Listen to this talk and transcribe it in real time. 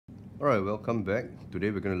Alright, welcome back. Today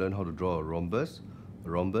we're going to learn how to draw a rhombus. A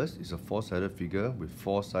rhombus is a four-sided figure with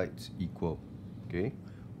four sides equal. Okay.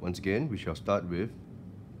 Once again, we shall start with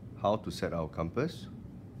how to set our compass.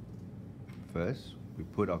 First, we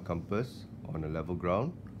put our compass on a level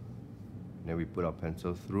ground. Then we put our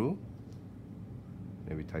pencil through.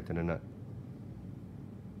 Then we tighten the nut.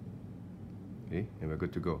 Okay, and we're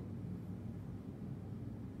good to go.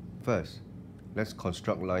 First, let's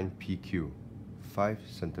construct line PQ, 5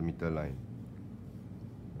 centimeter line.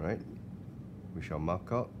 Right? We shall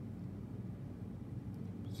mark out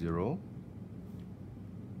 0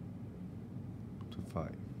 to 5.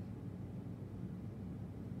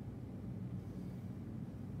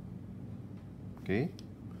 Okay,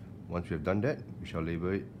 once we have done that, we shall label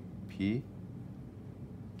it P,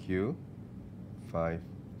 Q, 5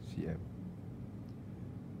 cm.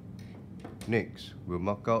 Next, we'll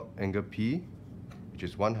mark out angle P, which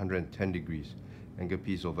is 110 degrees. Angle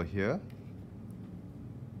P is over here.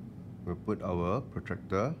 We'll put our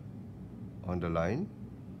protractor on the line.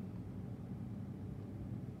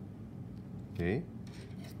 Okay,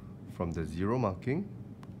 from the 0 marking,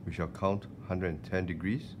 we shall count 110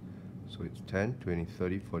 degrees. So it's 10, 20,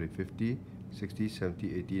 30, 40, 50, 60,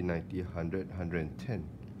 70, 80, 90, 100, 110.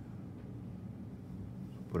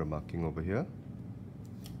 Put a marking over here.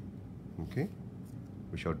 Okay,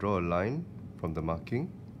 we shall draw a line from the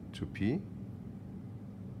marking to P.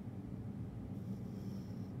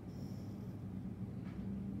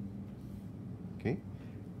 Okay,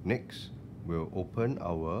 next we'll open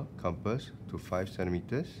our compass to 5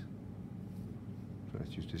 centimeters. So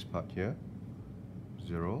let's use this part here.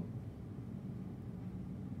 0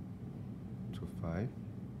 to 5.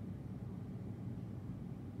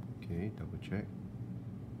 Okay, double check.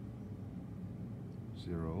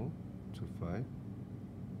 0 to 5.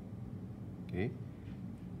 Okay,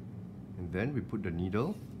 and then we put the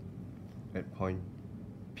needle at point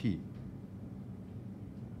P.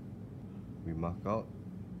 We mark out.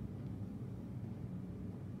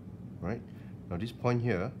 Right, now this point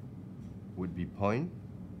here would be point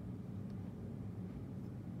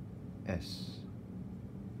S.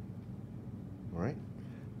 Alright,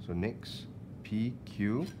 so next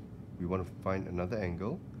PQ, we want to find another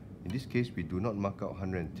angle. In this case, we do not mark out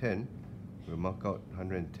 110, we'll mark out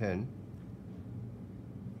 110,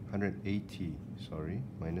 180, sorry,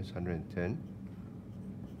 minus 110,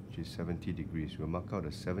 which is 70 degrees. We'll mark out a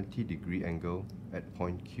 70-degree angle at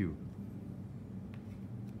point Q.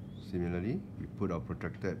 Similarly, we put our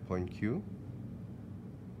protractor at point Q,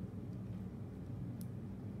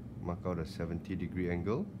 mark out a 70-degree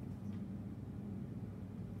angle,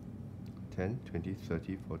 10, 20,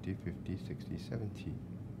 30, 40, 50, 60, 70.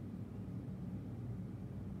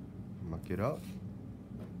 Mark it out,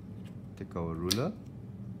 take our ruler,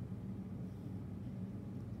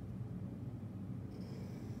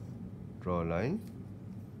 draw a line.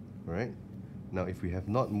 Right, now if we have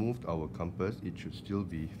not moved our compass, it should still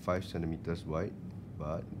be 5 centimeters wide,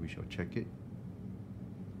 but we shall check it.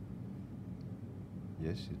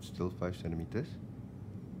 Yes, it's still 5 centimeters.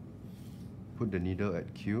 Put the needle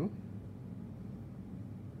at Q,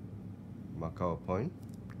 mark our point.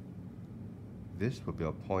 This will be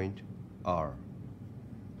our point R.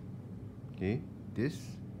 Okay, this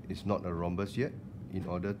is not a rhombus yet. In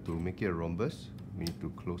order to make it a rhombus, we need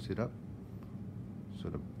to close it up. So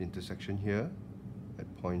the intersection here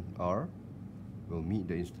at point R will meet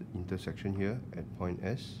the intersection here at point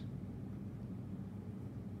S.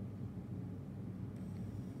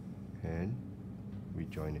 And we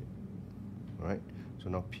join it. Alright, so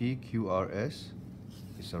now PQRS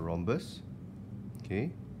is a rhombus.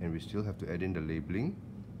 Okay, and we still have to add in the labeling.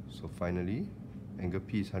 So finally, angle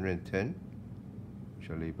P is 110. We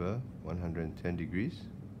shall label 110 degrees.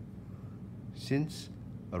 Since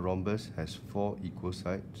a rhombus has 4 equal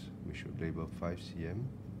sides, we should label 5 cm,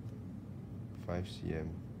 5 cm,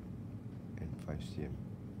 and 5 cm.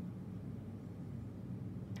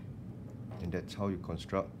 And that's how you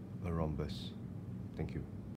construct a rhombus. Thank you.